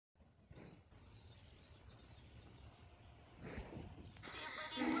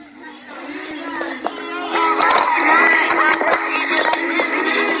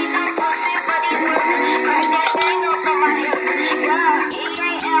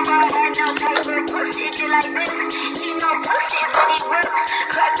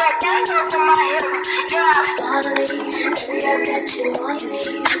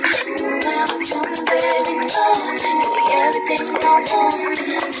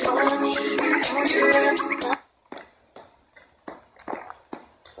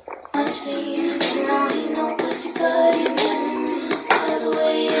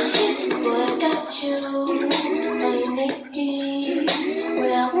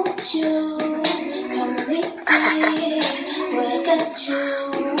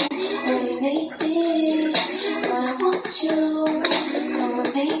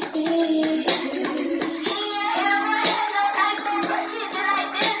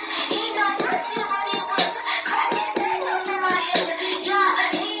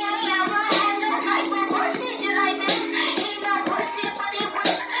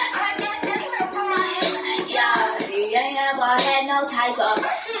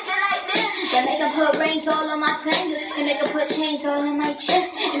They make them put rings all on my fingers, and make them put chains all on my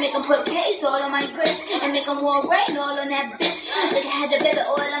chest, and make them put K's all on my wrist, and make them more rain all on that bitch. Look, I had the baby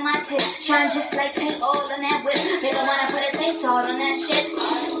oil on my tip, shine just like paint all on that whip. They don't wanna put a taste all on that shit.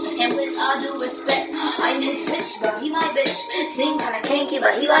 And with all due respect, I'm his bitch, but he my bitch. Seem kinda kinky,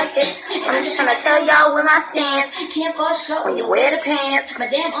 but he like it. And I'm just tryna tell y'all where my stance. Can't fall short when you wear the pants. My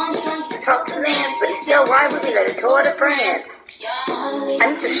damn Armstrong can talk to Lance, but he's still right with me like a Tour de France.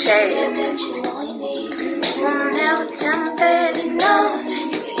 I'm just shade. Won't ever tell me, baby, no.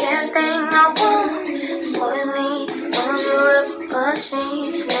 You get everything I want. Spoil me, don't you ever punch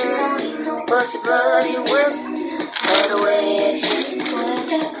me. Don't need no pussy, but you whip. All the way. I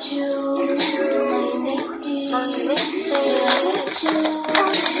got you. You make me. I got you. I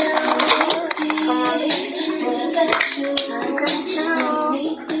got you.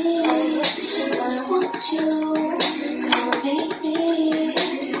 I want you.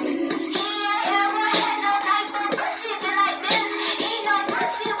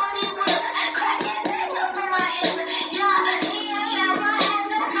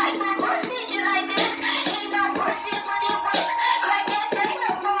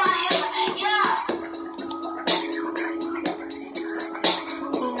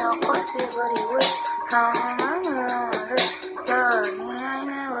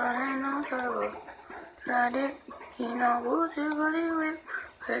 You know, booty, booty whip,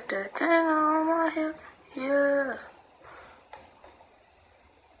 put that thing on my hip, yeah.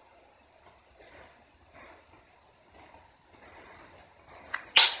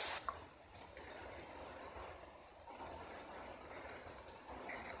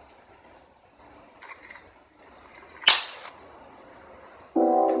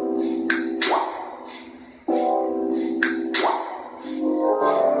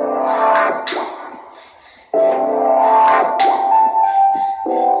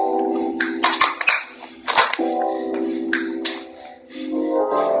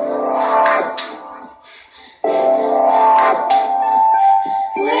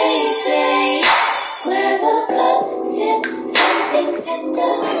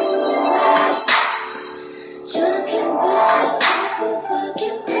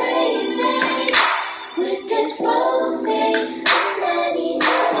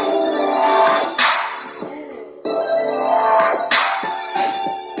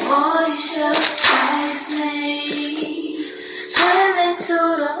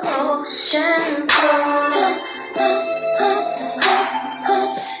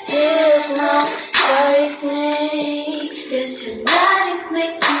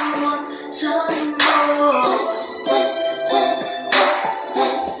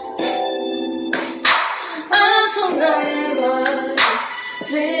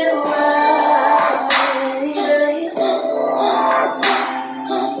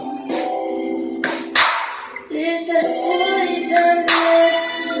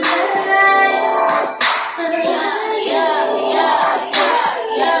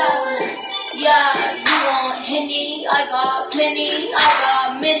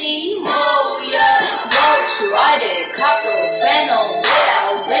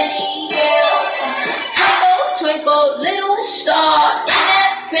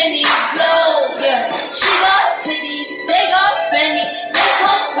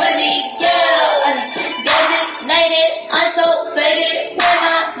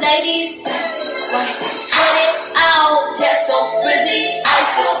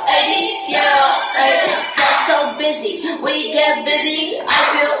 We get busy, I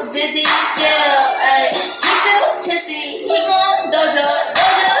feel dizzy, yeah, ay. He feel tipsy, he gon' Doja,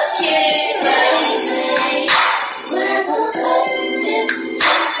 kid it, right? Grab a cup, sip,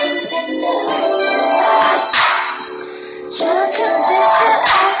 sip the whole. Drunk and bitter,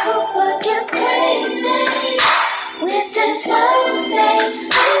 I could fuck you crazy with this rose.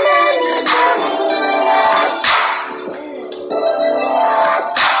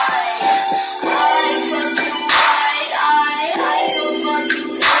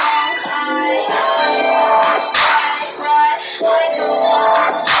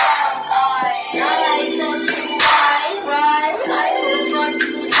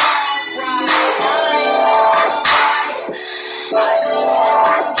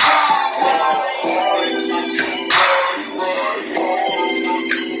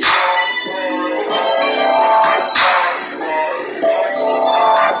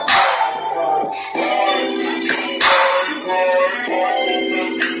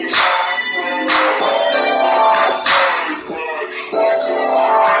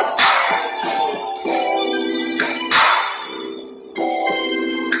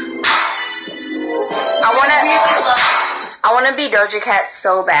 Doja Cat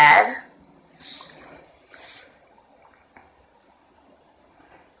so bad.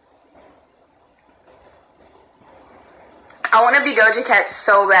 I want to be Doja Cat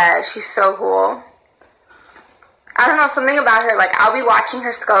so bad. She's so cool. I don't know, something about her. Like, I'll be watching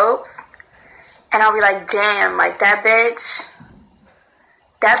her scopes, and I'll be like, damn, like, that bitch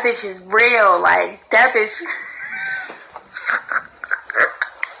is real. Like, that bitch...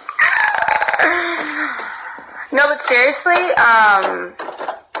 No, but seriously,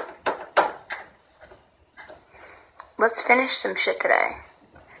 let's finish some shit today.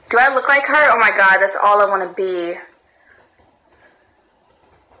 Do I look like her? Oh my god, that's all I want to be.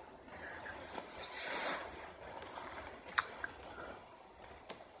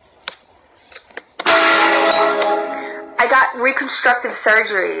 I got reconstructive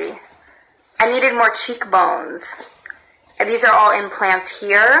surgery. I needed more cheekbones. And these are all implants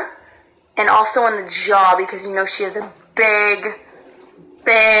here. And also in the jaw, because you know she has a big,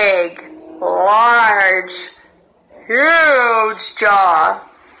 large, huge jaw.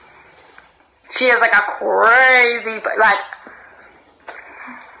 She has like a crazy, like...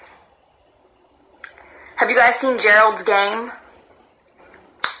 Have you guys seen Gerald's Game?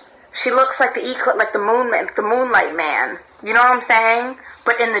 She looks like the Moonlight Man. You know what I'm saying?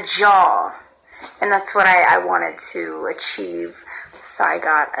 But in the jaw. And that's what I wanted to achieve. So I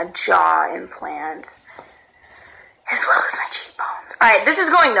got a jaw implant. As well as my cheekbones. Alright, this is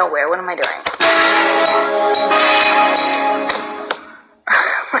going nowhere. What am I doing?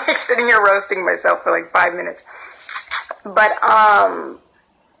 Like sitting here roasting myself for like 5 minutes. But,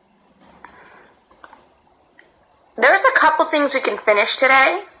 there's a couple things we can finish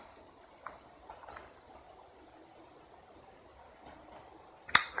today.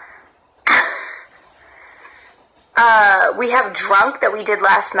 We have Drunk that we did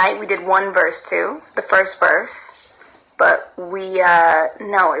last night. We did one verse too, the first verse. But we,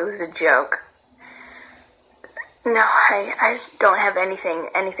 no, it was a joke. No, I don't have anything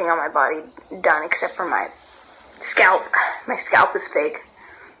on my body done except for my scalp. My scalp is fake.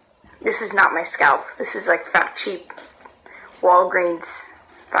 This is not my scalp. This is like cheap Walgreens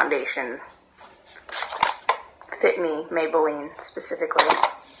foundation. Fit Me, Maybelline specifically.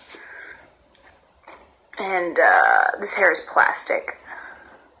 And this hair is plastic.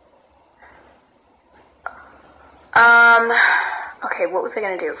 Okay, what was I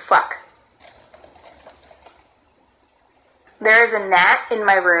gonna do? Fuck. There is a gnat in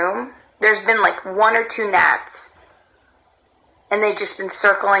my room. There's been like 1 or 2 gnats. And they've just been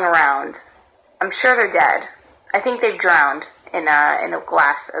circling around. I'm sure they're dead. I think they've drowned in a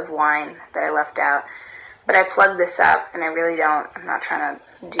glass of wine that I left out. But I plugged this up, and I'm not trying to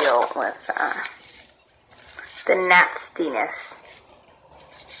deal with the nastiness.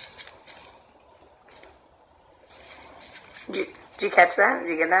 Did you catch that? Did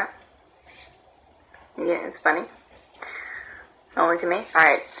you get that? Yeah, it's funny. Only to me?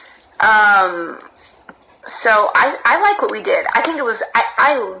 Alright. So, I like what we did. I think it was,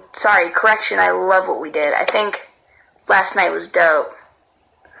 sorry, correction, I love what we did. I think last night was dope.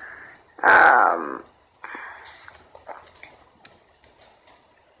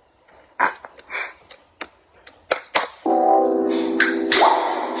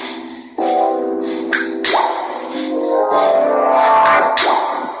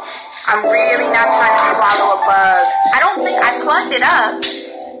 I'm really not trying to swallow a bug. I don't think I plugged it up.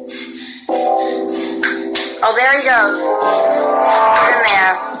 Oh, there he goes. He's in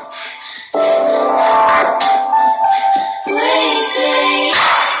there.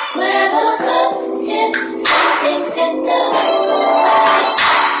 Grab a cup, sip something, sit down.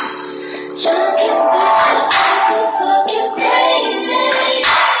 Drunken bitch, I could fuck you crazy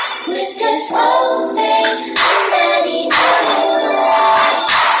with this rose and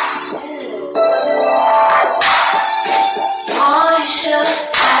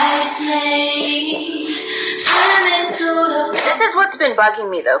This is what's been bugging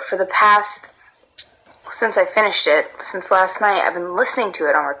me though for the past, since I finished it, since last night. I've been listening to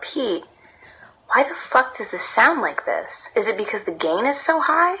it on repeat. Why the fuck does this sound like this? Is it because the gain is so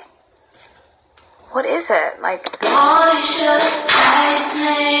high? What is it? Like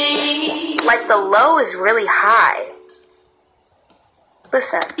the low is really high.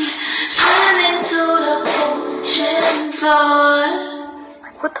 Listen. Swimming to the ocean floor.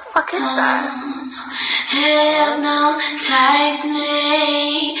 Like, what the fuck is that? Hypnotize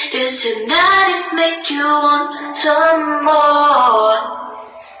me. This hypnotic make you want some more.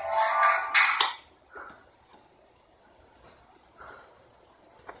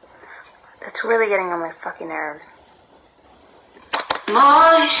 That's really getting on my fucking nerves.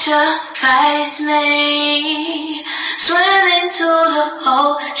 Moisturize me, swimming to the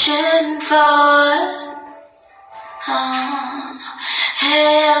ocean floor.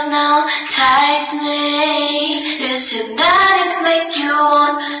 Hypnotize me, this hypnotic make you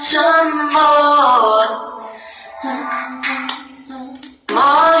want some more.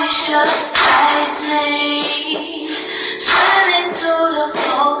 Moisturize me, swimming to the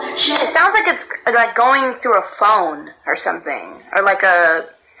ocean. It sounds like it's like going through a phone or something, or like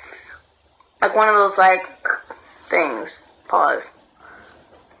one of those like things. Pause.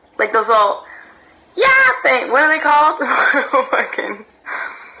 Like those little thing. What are they called? I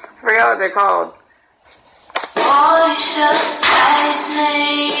forgot what they're called. Moisturize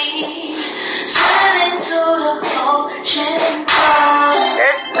me, swimming to the ocean.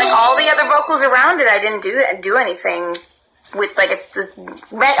 There's like all the other vocals around it. I didn't do anything with, like, it's this a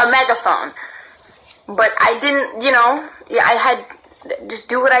megaphone, but I didn't, I had just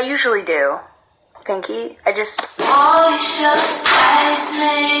do what I usually do. Pinky, I just moisturize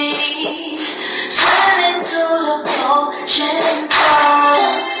me, swimming to the ocean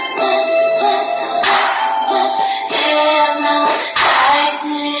hypnotize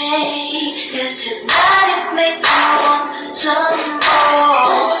me, this hypnotic make me want some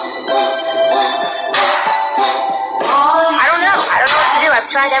more. I don't know what to do. I've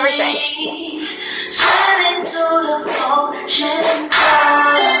tried everything. Swimming to the ocean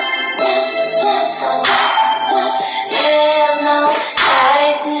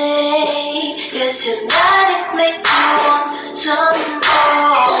hypnotize me, this hypnotic make me want some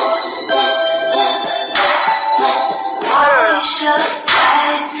more.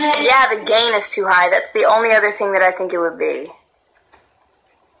 Yeah, the gain is too high. That's the only other thing that I think it would be.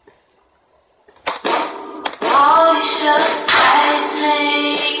 Moisturize me,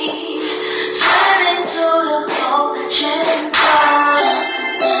 swimming to the ocean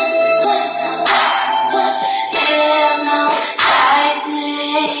hypnotize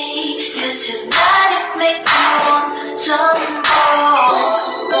me, this hypnotic make me want some more.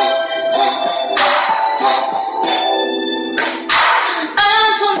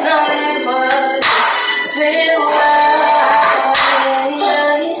 I'm so nervous, feel right.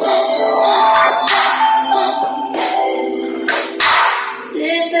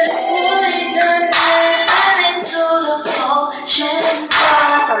 This is poison, I'm into the ocean.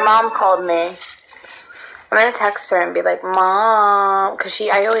 My mom called me. I'm gonna text her and be like, Mom, because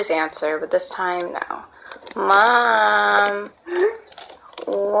I always answer, but this time, no. Mom,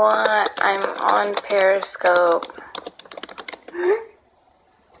 what? I'm on Periscope.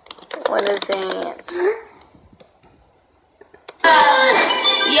 What is it?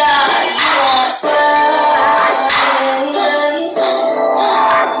 Yeah, you want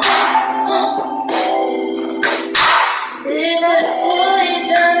this is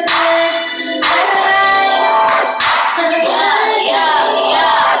poison.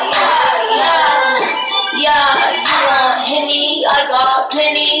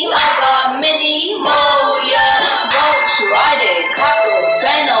 Plenty, I got many more, yeah. Boats riding, cockle,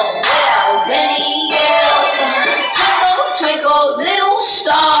 phantom, without any, yeah. Twinkle, twinkle, little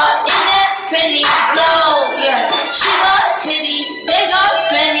star in that Fendi glow, yeah. She got titties, they got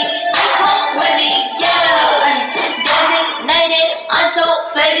Fendi, they come with me, yeah. Designated, I'm so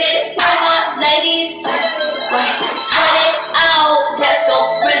faded, where my ladies, sweat it out, that's so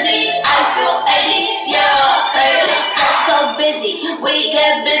frizzy, I feel 80s, yeah. So busy, we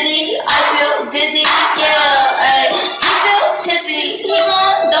get busy, I feel dizzy, yeah, ay. He feel tipsy, he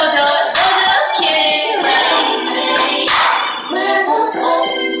want Doja, kitty, right? Grab a cup,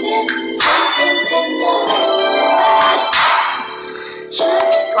 sip something tender.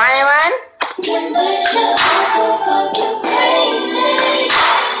 Run? Can bet you I could fuck you crazy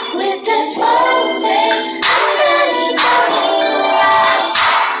with this rose,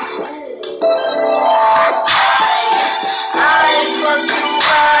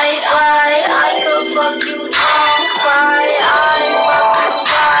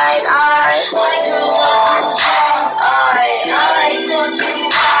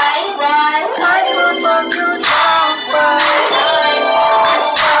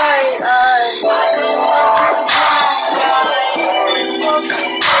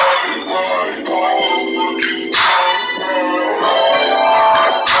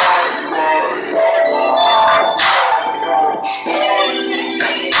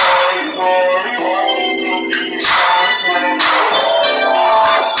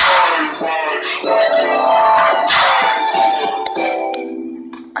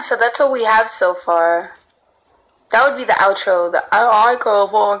 So that's what we have so far. That would be the outro. The I could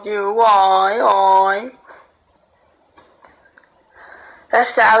fuck you, why?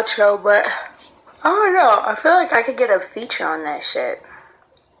 That's the outro, but I don't know. I feel like I could get a feature on that shit.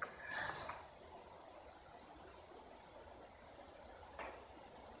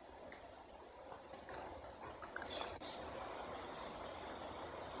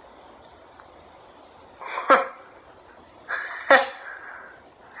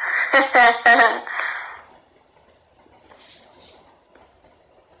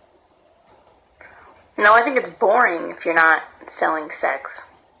 No, I think it's boring if you're not selling sex.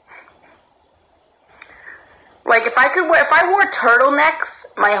 Like, if I wore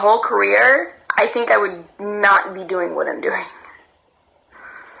turtlenecks my whole career, I think I would not be doing what I'm doing.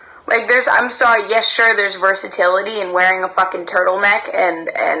 Like, I'm sorry, yes, sure, there's versatility in wearing a fucking turtleneck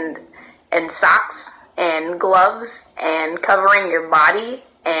and socks and gloves and covering your body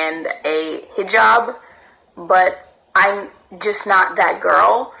and a hijab, but I'm just not that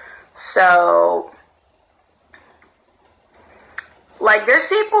girl. So, like, there's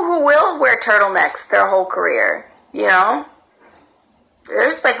people who will wear turtlenecks their whole career, you know?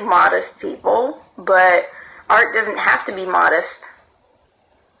 There's, like, modest people, but art doesn't have to be modest.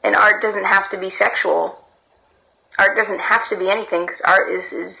 And art doesn't have to be sexual. Art doesn't have to be anything, because art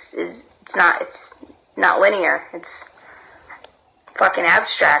is it's not linear. It's fucking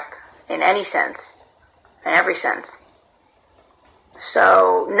abstract in any sense. In every sense.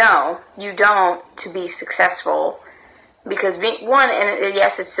 So, no, you don't to be successful. Because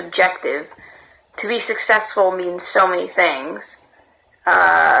yes, it's subjective. To be successful means so many things.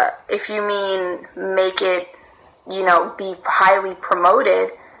 If you mean make it, be highly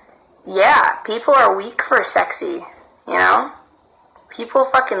promoted, yeah, people are weak for sexy, People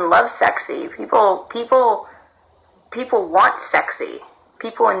fucking love sexy. People want sexy.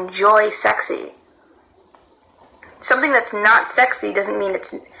 People enjoy sexy. Something that's not sexy doesn't mean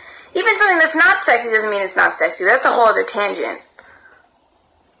it's... Even something that's not sexy doesn't mean it's not sexy. That's a whole other tangent.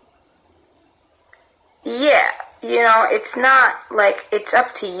 Yeah, it's not like it's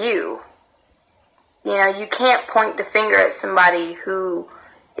up to you. You can't point the finger at somebody who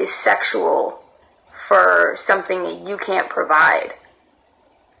is sexual for something that you can't provide,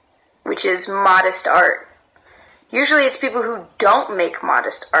 which is modest art. Usually it's people who don't make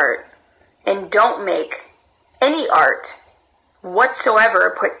modest art and don't make any art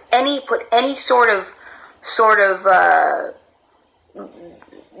whatsoever, put any sort of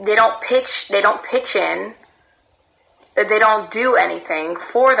they don't pitch in, they don't do anything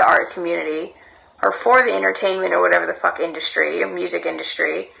for the art community or for the entertainment or whatever the fuck industry or music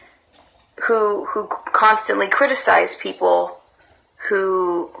industry, who constantly criticize people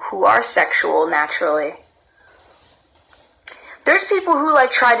who are sexual naturally. There's people who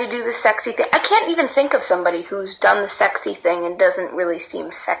try to do the sexy thing. I can't even think of somebody who's done the sexy thing and doesn't really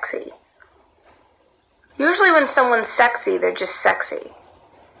seem sexy. Usually when someone's sexy, they're just sexy.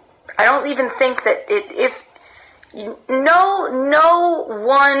 I don't even think that no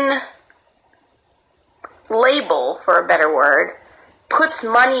one label, for a better word, puts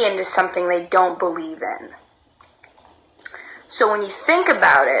money into something they don't believe in. So when you think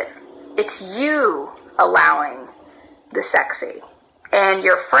about it, it's you allowing the sexy. And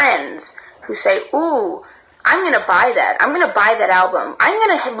your friends who say, ooh, I'm going to buy that. I'm going to buy that album. I'm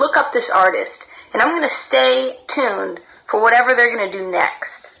going to look up this artist. And I'm going to stay tuned for whatever they're going to do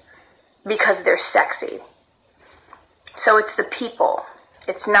next. Because they're sexy. So it's the people.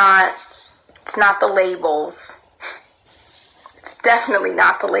 It's not the labels. It's definitely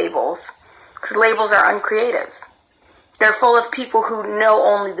not the labels. Because labels are uncreative. They're full of people who know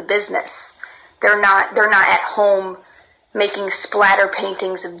only the business. They're not at home making splatter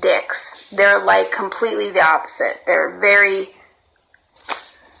paintings of dicks. They're completely the opposite. They're very,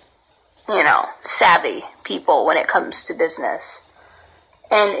 savvy people when it comes to business.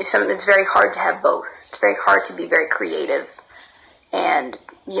 And it's very hard to have both. It's very hard to be very creative. And,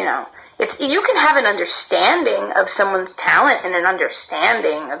 you can have an understanding of someone's talent and an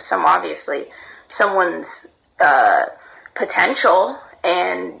understanding of someone's potential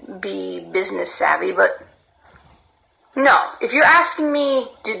and be business savvy, but no. If you're asking me,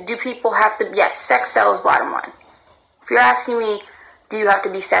 do people have to... Yes, sex sells, bottom line. If you're asking me, do you have to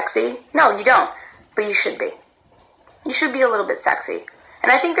be sexy? No, you don't. But you should be. You should be a little bit sexy.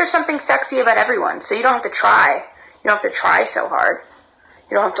 And I think there's something sexy about everyone, so you don't have to try. You don't have to try so hard.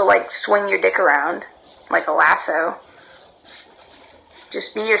 You don't have to, swing your dick around like a lasso.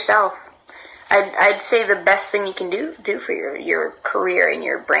 Just be yourself. I'd say the best thing you can do for your career and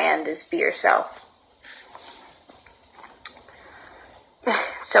your brand is be yourself.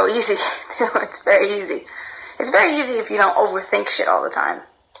 It's so easy. It's very easy. It's very easy if you don't overthink shit all the time.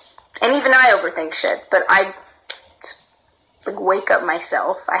 And even I overthink shit, but like wake up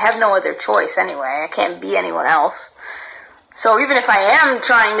myself. I have no other choice anyway. I can't be anyone else. So even if I am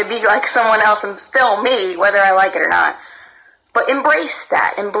trying to be like someone else, I'm still me, whether I like it or not. But embrace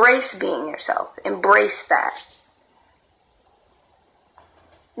that. Embrace being yourself. Embrace that.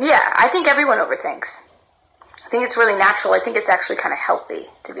 Yeah, I think everyone overthinks. I think it's really natural. I think it's actually kind of healthy,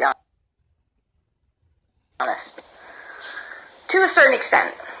 to be honest. To a certain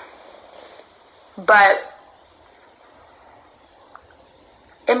extent. But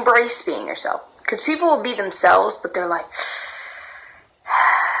embrace being yourself. Because people will be themselves, but they're like,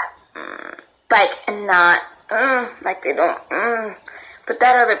 and not, like they don't, but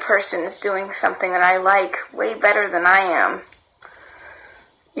that other person is doing something that I like way better than I am.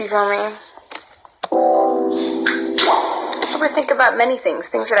 You feel me? I overthink about many things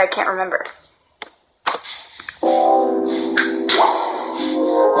that I can't remember.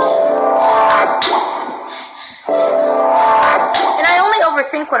 And I only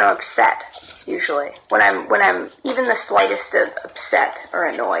overthink when I'm upset. Usually, when I'm even the slightest of upset or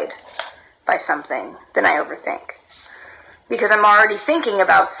annoyed by something, then I overthink. Because I'm already thinking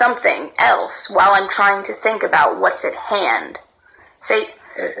about something else while I'm trying to think about what's at hand. Say,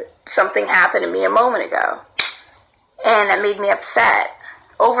 something happened to me a moment ago, and it made me upset.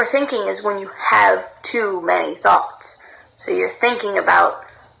 Overthinking is when you have too many thoughts. So you're thinking about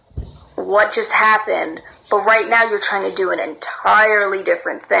what just happened, but right now you're trying to do an entirely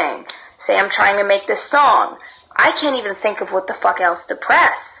different thing. Say I'm trying to make this song. I can't even think of what the fuck else to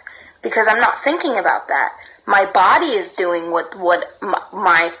press because I'm not thinking about that. My body is doing what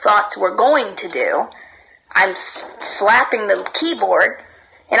my thoughts were going to do. I'm slapping the keyboard,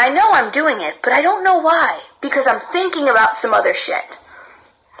 and I know I'm doing it, but I don't know why because I'm thinking about some other shit.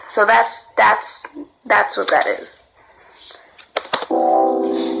 So that's what that is.